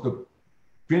the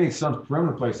Phoenix Suns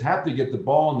perimeter players have to get the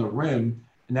ball on the rim.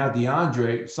 And now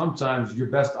DeAndre, sometimes your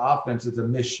best offense is a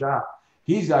missed shot.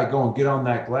 He's got to go and get on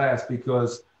that glass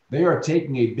because they are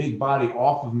taking a big body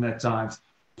off of him at times,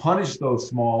 punish those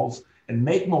smalls, and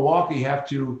make Milwaukee have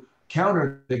to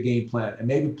counter the game plan and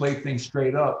maybe play things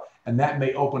straight up. And that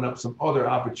may open up some other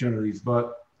opportunities.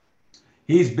 But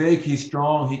he's big, he's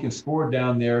strong, he can score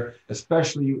down there,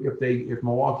 especially if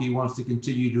Milwaukee wants to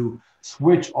continue to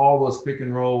switch all those pick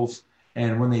and rolls.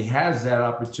 And when he has that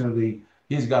opportunity,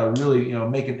 he's got to really,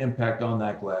 make an impact on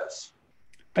that glass.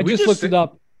 I just looked it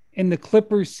up in the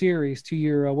Clippers series to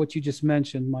your what you just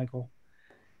mentioned, Michael.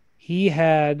 He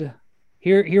had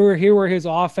here were his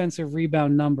offensive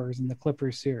rebound numbers in the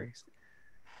Clippers series: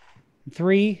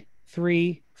 3,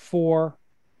 3, 4,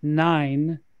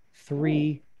 9,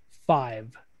 3,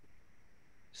 5.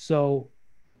 So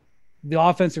the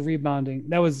offensive rebounding,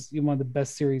 that was one of the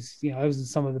best series. It was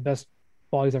some of the best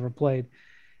ball he's ever played.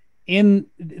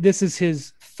 This is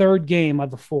his third game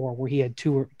of the 4 where he had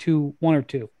 1 or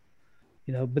 2.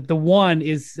 But the 1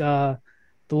 is the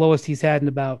lowest he's had in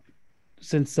about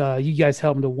since you guys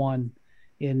held him to 1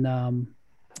 in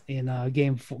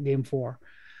game 4.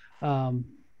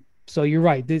 So you're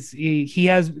right.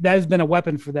 That has been a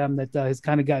weapon for them that has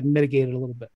kind of gotten mitigated a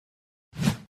little bit.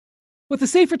 With the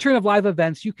safe return of live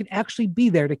events, you can actually be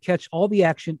there to catch all the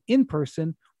action in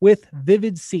person with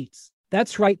Vivid Seats.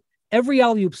 That's right. Every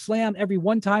alley-oop slam, every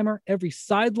one-timer, every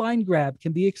sideline grab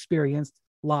can be experienced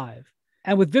live.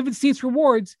 And with Vivid Seats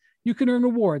rewards, you can earn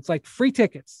rewards like free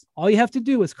tickets. All you have to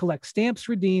do is collect stamps,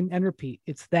 redeem, and repeat.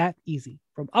 It's that easy.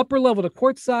 From upper level to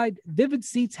courtside, Vivid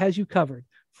Seats has you covered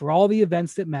for all the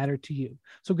events that matter to you.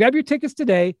 So grab your tickets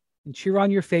today and cheer on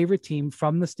your favorite team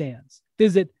from the stands.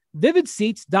 Visit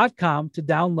vividseats.com to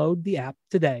download the app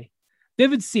today.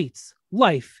 Vivid Seats.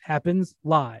 Life happens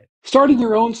live. Starting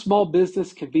your own small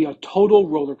business can be a total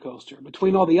roller coaster.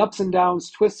 Between all the ups and downs,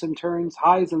 twists and turns,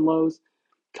 highs and lows,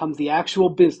 comes the actual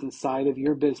business side of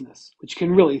your business, which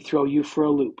can really throw you for a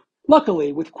loop.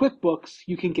 Luckily, with QuickBooks,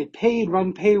 you can get paid,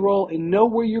 run payroll, and know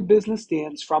where your business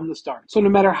stands from the start. So no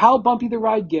matter how bumpy the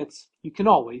ride gets, you can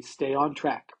always stay on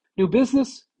track. New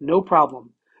business? No problem.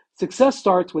 Success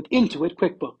starts with Intuit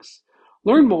QuickBooks.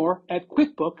 Learn more at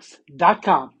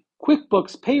QuickBooks.com.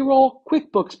 QuickBooks Payroll,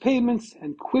 QuickBooks Payments,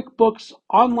 and QuickBooks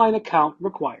Online Account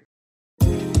required.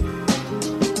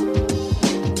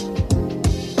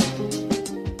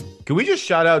 Can we just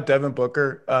shout out Devin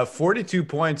Booker? 42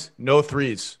 points, no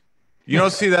threes. You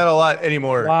don't see that a lot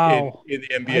anymore in the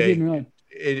NBA. I didn't really.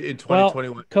 In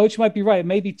 2021. Well, Coach might be right.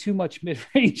 Maybe too much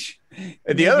mid-range.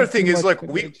 And the other thing is, look,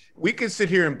 we can sit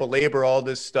here and belabor all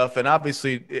this stuff, and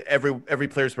obviously every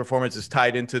player's performance is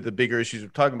tied into the bigger issues we're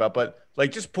talking about. But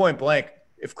like just point blank,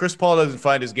 if Chris Paul doesn't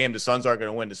find his game, the Suns aren't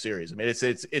going to win the series. I mean,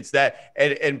 it's that,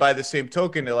 and by the same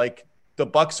token, like the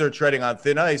Bucks are treading on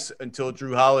thin ice until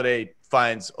Drew Holiday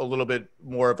finds a little bit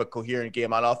more of a coherent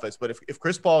game on offense. But if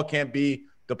Chris Paul can't be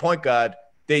the point guard,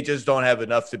 they just don't have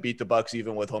enough to beat the Bucks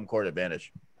even with home court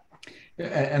advantage.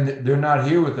 And they're not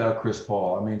here without Chris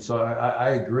Paul. I mean, so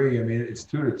I agree. I mean, it's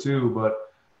 2-2,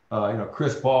 but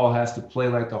Chris Paul has to play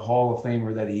like the Hall of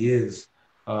Famer that he is,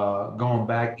 going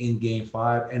back in Game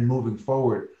 5 and moving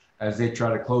forward as they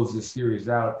try to close this series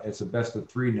out. It's a best of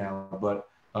 3 now, but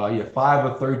 5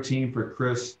 of 13 for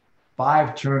Chris,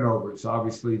 5 turnovers.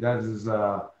 Obviously, that is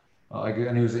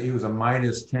and he was a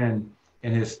minus 10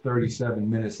 in his 37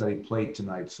 minutes that he played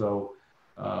tonight. So,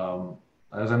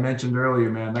 as I mentioned earlier,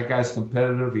 man, that guy's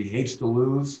competitive. He hates to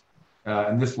lose,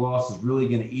 and this loss is really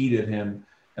going to eat at him.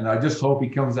 And I just hope he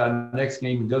comes out next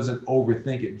game and doesn't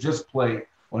overthink it. Just play.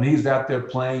 When he's out there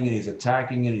playing and he's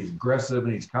attacking and he's aggressive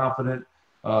and he's confident,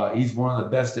 he's one of the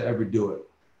best to ever do it.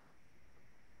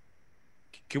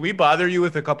 Can we bother you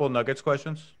with a couple of Nuggets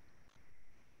questions?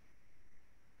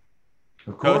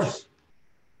 Of course.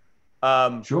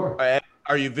 Sure.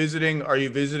 Are you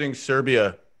visiting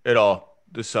Serbia at all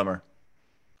this summer?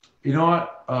 You know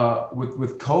what?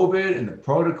 With COVID and the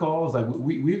protocols, like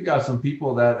we've got some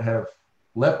people that have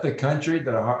left the country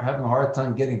that are having a hard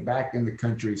time getting back in the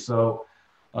country. So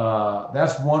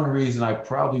that's one reason I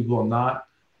probably will not.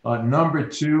 Number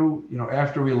two,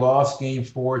 after we lost Game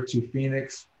 4 to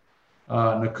Phoenix,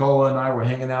 Nikola and I were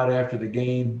hanging out after the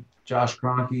game, Josh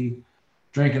Kroenke,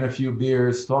 drinking a few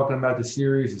beers, talking about the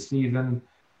series, the season.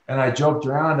 And I joked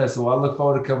around. I said, well, I look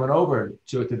forward to coming over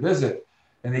to visit.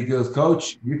 And he goes,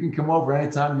 Coach, you can come over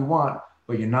anytime you want,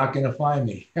 but you're not going to find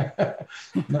me.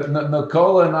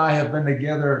 Nikola and I have been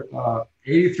together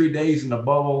 83 days in the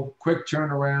bubble, quick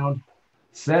turnaround,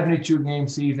 72-game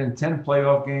season, 10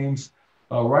 playoff games.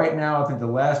 Right now, I think the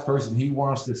last person he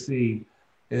wants to see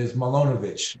is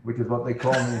Milonovic, which is what they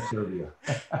call me in Serbia.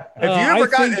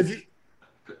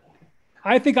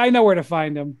 I think I know where to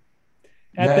find him.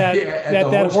 At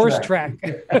that horse track.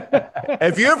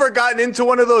 Have you ever gotten into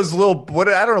one of those little,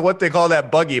 I don't know what they call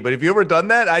that buggy, but have you ever done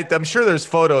that? I'm sure there's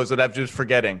photos that I'm just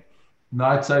forgetting. No,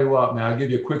 I tell you what, man, I'll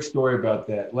give you a quick story about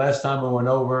that. Last time I went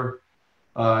over,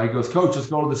 he goes, Coach, let's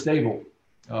go to the stable.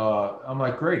 I'm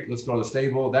like, great, let's go to the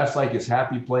stable. That's like his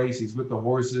happy place. He's with the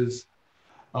horses.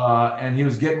 And he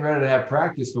was getting ready to have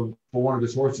practice for one of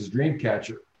his horses,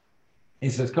 Dreamcatcher. He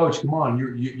says, Coach, come on,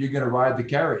 you're going to ride the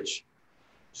carriage.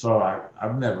 So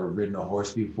I've never ridden a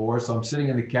horse before. So I'm sitting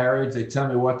in the carriage. They tell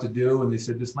me what to do. And they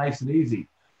said, it's nice and easy.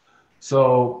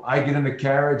 So I get in the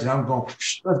carriage and I'm going,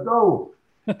 let's go.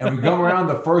 And we go around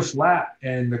the first lap.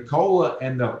 And Nikola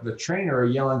and the trainer are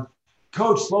yelling,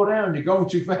 Coach, slow down. You're going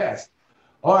too fast.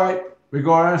 All right. We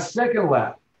go around a second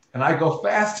lap. And I go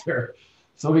faster.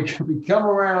 So we come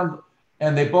around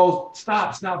and they both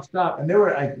stop. And they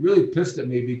were like really pissed at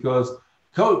me because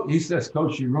he says,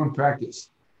 Coach, you ruined practice.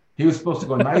 He was supposed to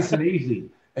go nice and easy,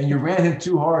 and you ran him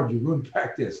too hard. You ruined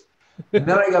practice. And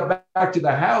then I got back to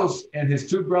the house, and his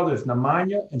two brothers,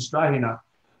 Nemanja and Strahina,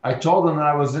 I told them that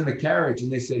I was in the carriage,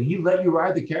 and they said, he let you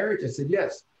ride the carriage? I said,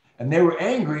 yes. And they were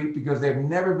angry because they've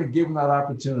never been given that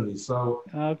opportunity. So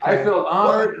I felt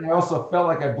honored, and I also felt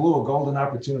like I blew a golden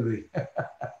opportunity.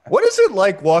 What is it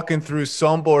like walking through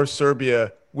Sombor,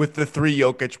 Serbia, with the three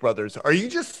Jokic brothers?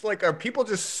 Are people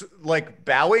just like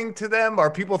bowing to them?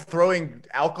 Are people throwing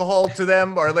alcohol to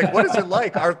them? Or like, what is it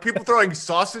like? Are people throwing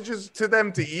sausages to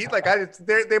them to eat? Like I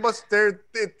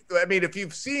mean, if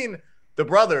you've seen the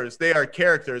brothers, they are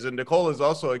characters, and Nikola is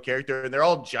also a character, and they're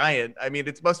all giant. I mean,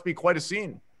 it must be quite a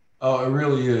scene. Oh, it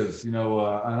really is. And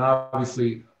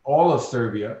obviously all of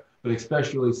Serbia, but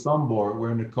especially Sombor,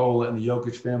 where Nikola and the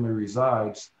Jokic family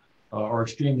resides, are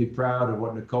extremely proud of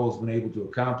what Nikola's been able to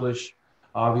accomplish.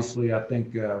 Obviously, I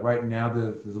think right now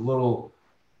there's a little,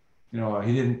 he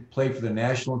didn't play for the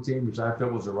national team, which I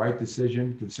felt was the right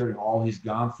decision considering all he's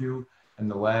gone through in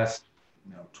the last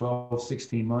 12,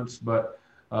 16 months. But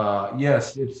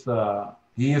yes, he is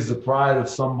the pride of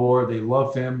Sombor. They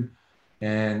love him.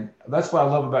 And that's what I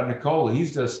love about Nikola. He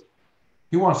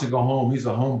wants to go home. He's a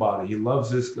homebody. He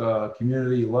loves his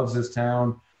community. He loves his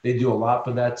town. They do a lot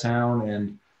for that town.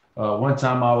 And one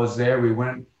time I was there, we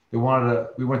went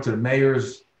to the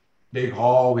mayor's big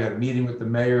hall. We had a meeting with the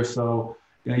mayor. So,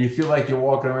 you feel like you're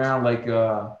walking around like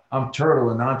I'm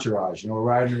Turtle in Entourage,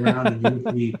 riding around and you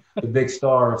would be the big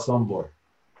star of Sombor.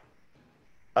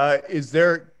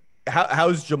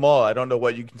 How's Jamal? I don't know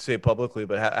what you can say publicly,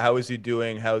 but how is he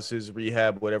doing? How's his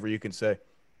rehab? Whatever you can say.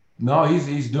 No,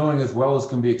 he's doing as well as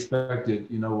can be expected.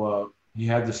 He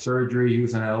had the surgery. He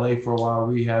was in LA for a while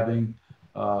rehabbing.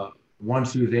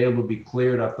 Once he was able to be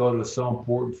cleared, I thought it was so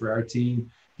important for our team.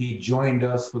 He joined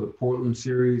us for the Portland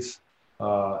series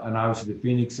and obviously the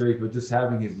Phoenix series, but just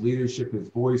having his leadership, his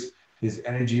voice, his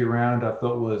energy around, I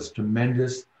thought was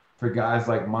tremendous for guys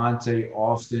like Monte,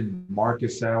 Austin,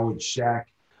 Marcus Howard, Shaq.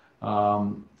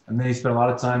 And then he spent a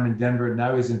lot of time in Denver.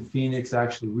 Now he's in Phoenix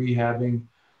actually rehabbing.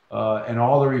 And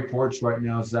all the reports right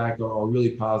now, Zach, are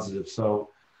really positive. So,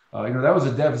 that was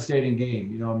a devastating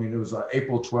game. It was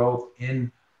April 12th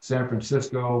in San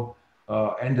Francisco,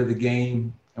 end of the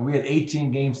game. And we had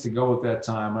 18 games to go at that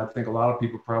time. I think a lot of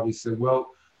people probably said,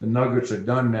 well, the Nuggets are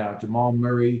done now. Jamal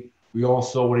Murray, we all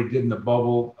saw what he did in the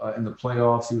bubble, in the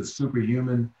playoffs. He was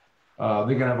superhuman. They're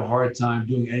going to have a hard time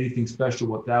doing anything special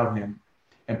without him.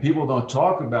 And people don't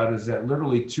talk about is that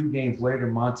literally 2 games later,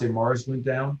 Monte Morris went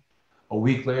down. A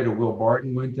week later, Will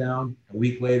Barton went down. A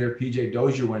week later, PJ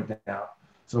Dozier went down.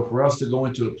 So for us to go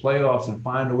into the playoffs and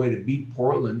find a way to beat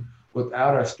Portland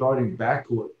without our starting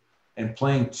backcourt and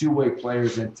playing 2-way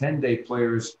players and 10-day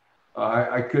players,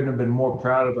 I couldn't have been more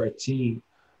proud of our team.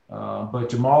 But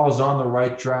Jamal is on the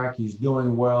right track. He's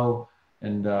doing well.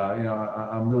 And,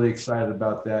 I'm really excited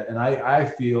about that. And I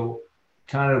feel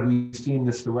we've seen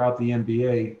this throughout the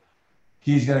NBA.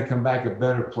 He's going to come back a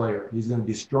better player. He's going to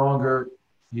be stronger.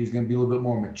 He's going to be a little bit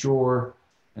more mature.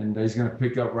 and he's going to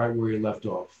pick up right where he left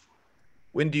off.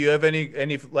 Win, do you have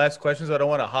any last questions? I don't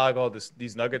want to hog all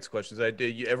these Nuggets questions.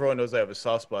 Everyone knows I have a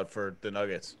soft spot for the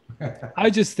Nuggets. I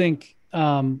just think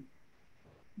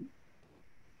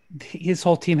his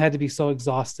whole team had to be so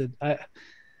exhausted.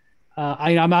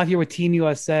 I'm out here with Team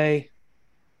USA,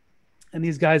 and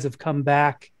these guys have come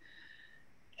back,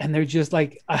 and they're just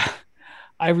like,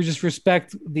 I just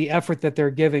respect the effort that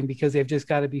they're giving because they've just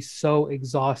got to be so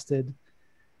exhausted.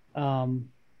 So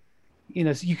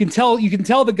you can tell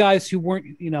the guys who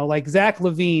weren't, like Zach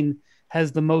LaVine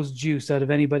has the most juice out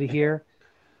of anybody here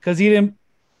because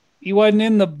he wasn't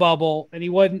in the bubble and he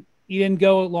didn't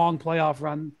go a long playoff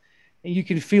run, and you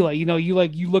can feel it.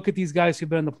 You look at these guys who've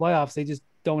been in the playoffs, they just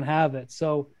don't have it.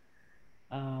 So,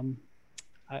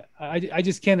 I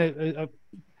just can't.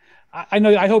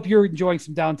 I hope you're enjoying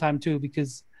some downtime too,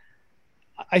 because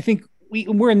I think we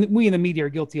in the media are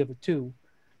guilty of it too.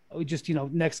 We just,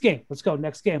 next game, let's go.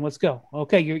 Next game, let's go.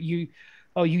 Okay, you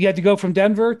had to go from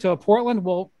Denver to Portland.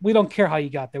 Well, we don't care how you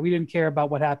got there. We didn't care about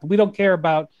what happened. We don't care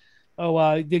about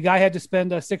the guy had to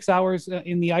spend 6 hours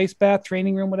in the ice bath,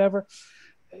 training room, whatever.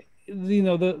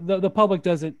 The public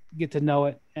doesn't get to know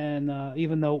it, and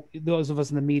even though those of us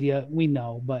in the media, we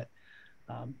know. But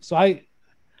so I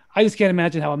just can't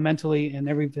imagine how mentally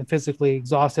and physically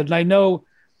exhausted. And I know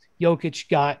Jokic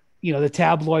got, the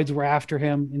tabloids were after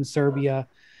him in Serbia.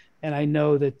 And I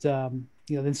know that,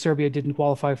 then Serbia didn't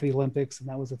qualify for the Olympics, and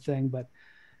that was a thing. But,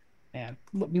 man,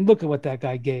 look at what that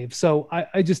guy gave. So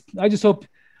I just hope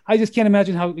 – I just can't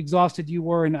imagine how exhausted you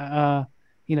were. And,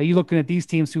 you looking at these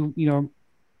teams who,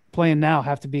 playing now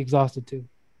have to be exhausted too.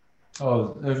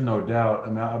 Oh, there's no doubt. I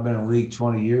mean, I've been in the league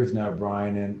 20 years now,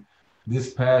 Brian, and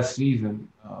this past season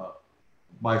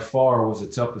by far was the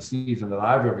toughest season that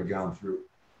I've ever gone through.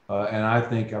 And I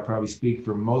think I probably speak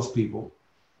for most people.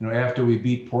 After we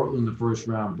beat Portland in the first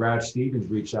round, Brad Stevens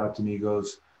reached out to me. He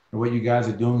goes, what you guys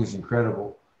are doing is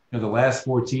incredible. The last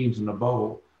 4 teams in the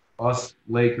bubble, us,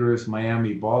 Lakers,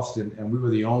 Miami, Boston, and we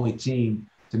were the only team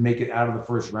to make it out of the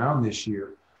first round this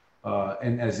year.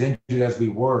 And as injured as we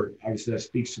were, obviously that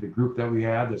speaks to the group that we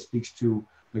had, that speaks to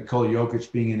Nikola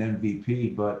Jokic being an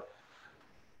MVP. But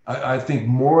I think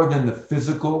more than the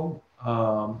physical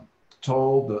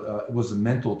toll, it was the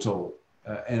mental toll.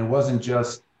 And it wasn't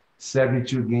just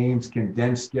 72 games,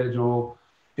 condensed schedule.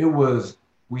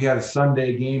 We had a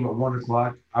Sunday game at 1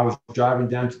 o'clock. I was driving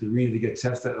down to the arena to get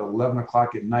tested at 11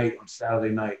 o'clock at night on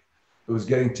Saturday night. It was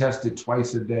getting tested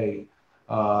twice a day.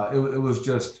 It was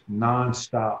just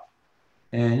nonstop.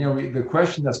 And, the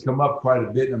question that's come up quite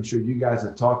a bit, and I'm sure you guys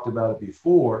have talked about it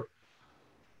before,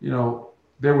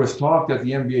 there was talk that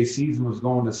the NBA season was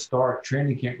going to start,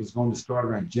 training camp was going to start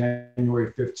around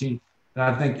January 15th. And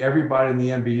I think everybody in the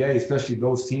NBA, especially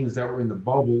those teams that were in the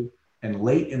bubble and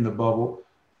late in the bubble,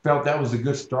 felt that was a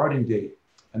good starting date.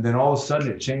 And then all of a sudden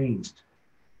it changed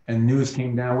and news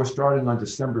came down. We're starting on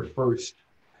December 1st.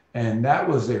 And that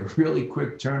was a really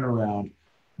quick turnaround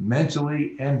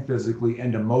mentally and physically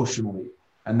and emotionally.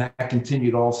 And that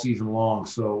continued all season long.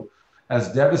 So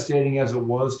as devastating as it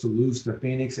was to lose to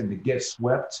Phoenix and to get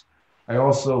swept, I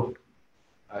also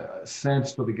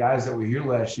sensed for the guys that were here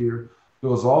last year, there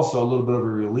was also a little bit of a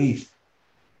relief.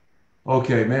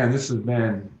 Okay, man,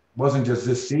 wasn't just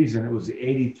this season. It was the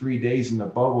 83 days in the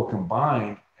bubble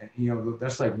combined. And,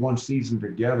 that's like one season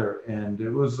together. And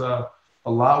it was a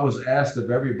lot was asked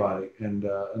of everybody. And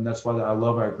that's why I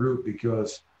love our group,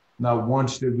 because not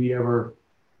once did we ever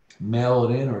mail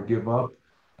it in or give up.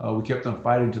 We kept on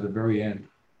fighting to the very end.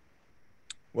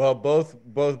 Well, both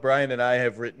Brian and I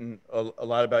have written a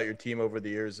lot about your team over the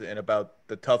years and about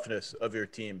the toughness of your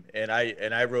team. And I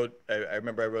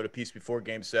remember I wrote a piece before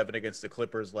Game 7 against the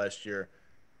Clippers last year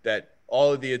that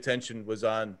all of the attention was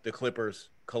on the Clippers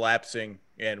collapsing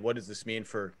and what does this mean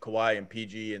for Kawhi and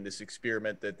PG and this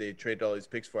experiment that they traded all these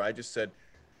picks for. I just said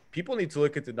people need to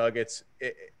look at the Nuggets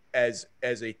as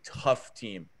a tough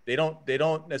team. They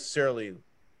don't necessarily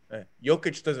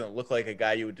Jokic doesn't look like a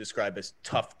guy you would describe as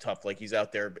tough, like he's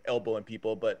out there elbowing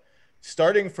people. But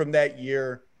starting from that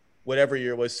year, whatever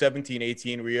year it was, 17,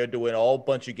 18, where you had to win a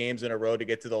bunch of games in a row to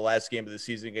get to the last game of the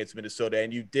season against Minnesota,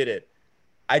 and you did it.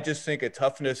 I just think a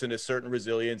toughness and a certain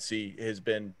resiliency has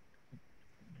been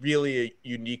really a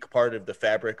unique part of the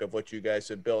fabric of what you guys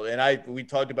have built. And we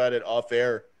talked about it off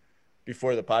air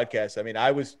before the podcast. I mean,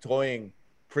 I was toying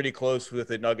pretty close with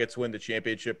the Nuggets win the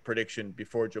championship prediction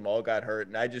before Jamal got hurt.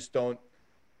 And I just don't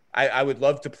 – I would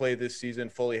love to play this season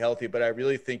fully healthy, but I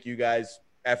really think you guys,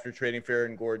 after trading Fair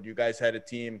and Gord, you guys had a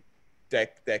team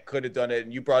that could have done it.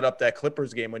 And you brought up that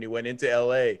Clippers game when you went into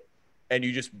L.A., and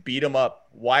you just beat them up,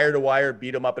 wire to wire,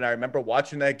 beat them up. And I remember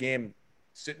watching that game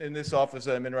sitting in this office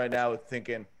that I'm in right now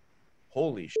thinking,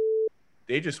 holy shit,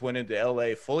 they just went into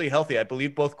LA fully healthy. I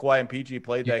believe both Kawhi and PG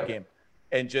played that game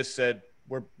and just said,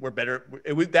 we're better.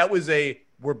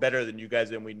 We're better than you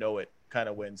guys and we know it kind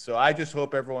of win. So I just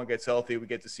hope everyone gets healthy. We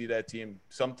get to see that team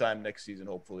sometime next season,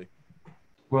 hopefully.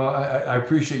 Well, I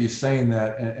appreciate you saying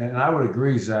that. And I would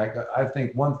agree, Zach. I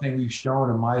think one thing we've shown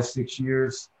in my 6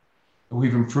 years,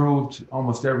 we've improved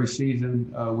almost every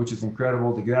season, which is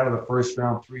incredible to get out of the first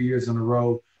round 3 years in a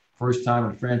row, first time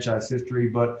in franchise history.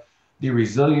 But the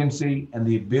resiliency and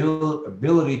the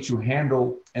ability to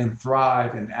handle and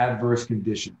thrive in adverse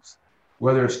conditions,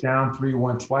 whether it's down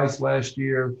 3-1 twice last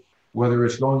year, whether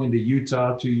it's going into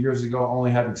Utah 2 years ago,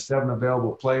 only having 7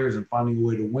 available players and finding a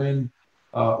way to win,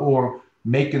 or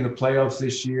making the playoffs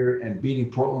this year and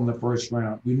beating Portland in the first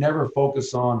round. We never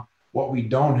focus on what we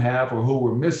don't have or who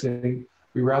we're missing.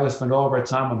 We rather spend all of our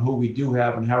time on who we do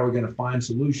have and how we're going to find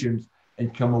solutions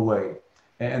and come away.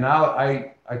 And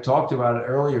I talked about it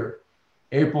earlier.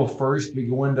 April 1st, we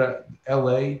go into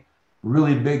LA,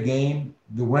 really big game.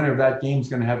 The winner of that game is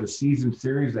going to have the season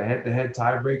series, the head-to-head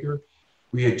tiebreaker.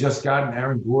 We had just gotten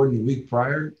Aaron Gordon the week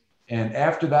prior. And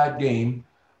after that game,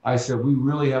 I said, we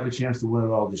really have a chance to win it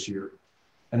all this year.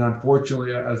 And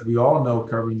unfortunately, as we all know,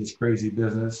 covering this crazy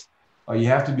business, you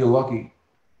have to be lucky.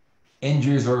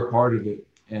 Injuries are a part of it.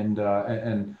 And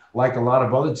like a lot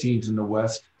of other teams in the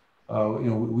West,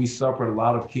 we suffered a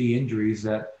lot of key injuries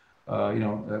that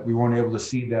we weren't able to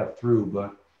see that through.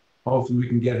 But hopefully we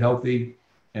can get healthy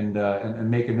and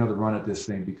make another run at this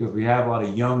thing, because we have a lot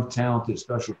of young, talented,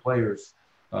 special players,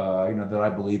 that I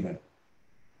believe in.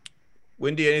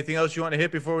 Windy, anything else you want to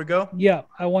hit before we go? Yeah,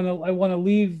 I want to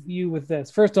leave you with this.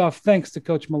 First off, thanks to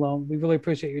Coach Malone. We really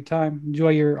appreciate your time. Enjoy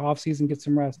your offseason, get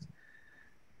some rest.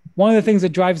 One of the things that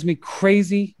drives me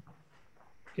crazy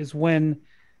is when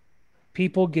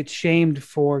people get shamed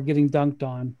for getting dunked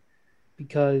on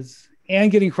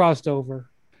and getting crossed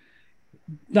over.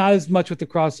 Not as much with the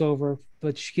crossover,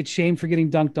 but she gets shamed for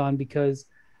getting dunked on because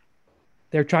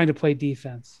they're trying to play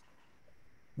defense.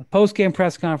 The post-game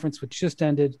press conference, which just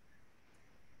ended,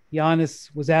 Giannis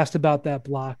was asked about that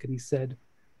block, and he said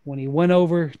when he went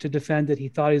over to defend it, he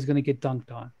thought he was going to get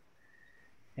dunked on.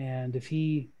 And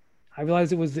I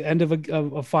realized it was the end of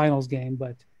a finals game,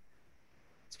 but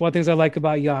it's one of the things I like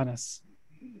about Giannis.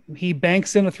 He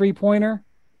banks in a three-pointer.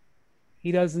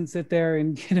 He doesn't sit there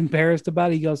and get embarrassed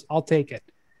about it. He goes, I'll take it.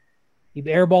 He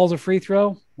airballs a free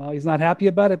throw. Well, he's not happy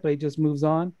about it, but he just moves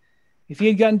on. If he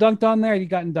had gotten dunked on there, he'd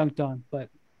gotten dunked on. But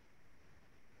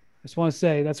I just want to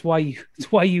say that's why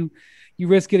you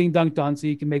risk getting dunked on, so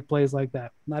you can make plays like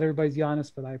that. Not everybody's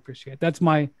Giannis, but I appreciate it. That's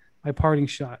my parting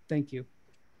shot. Thank you.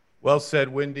 Well said,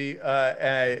 Windy.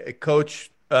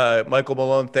 Coach Michael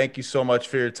Malone, thank you so much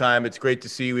for your time. It's great to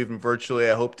see you even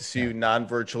virtually. I hope to see you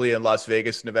non-virtually in Las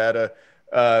Vegas, Nevada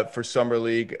for Summer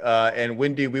League. And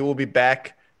Windy, we will be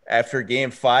back after Game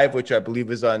 5, which I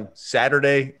believe is on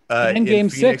Saturday. And Game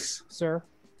 6, sir.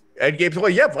 And games, well,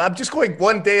 yeah, I'm just going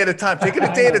one day at a time, taking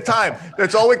a day at a time.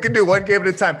 That's all we can do, one game at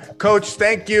a time. Coach,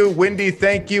 thank you. Windy,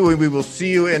 thank you. And we will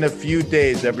see you in a few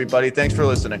days, everybody. Thanks for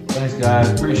listening. Thanks, guys.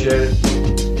 Appreciate it.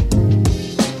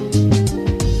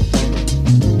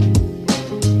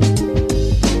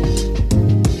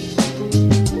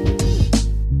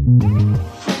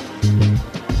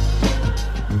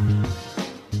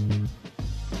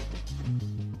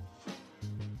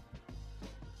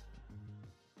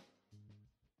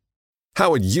 How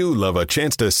would you love a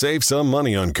chance to save some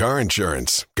money on car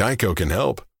insurance? Geico can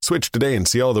help. Switch today and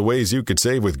see all the ways you could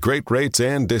save with great rates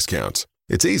and discounts.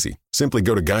 It's easy. Simply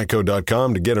go to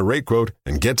geico.com to get a rate quote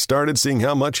and get started seeing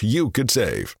how much you could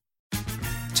save.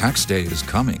 Tax day is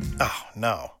coming. Oh,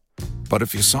 no. But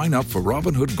if you sign up for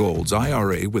Robinhood Gold's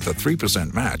IRA with a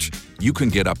 3% match, you can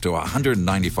get up to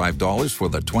 $195 for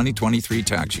the 2023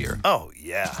 tax year. Oh,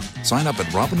 yeah. Sign up at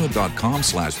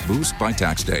Robinhood.com/boost by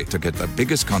tax day to get the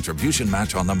biggest contribution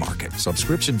match on the market.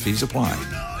 Subscription fees apply.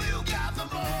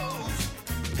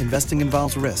 Investing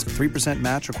involves risk. 3%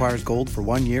 match requires gold for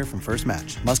 1 year from first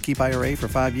match. Must keep IRA for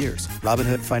 5 years.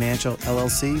 Robinhood Financial,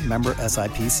 LLC, member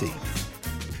SIPC.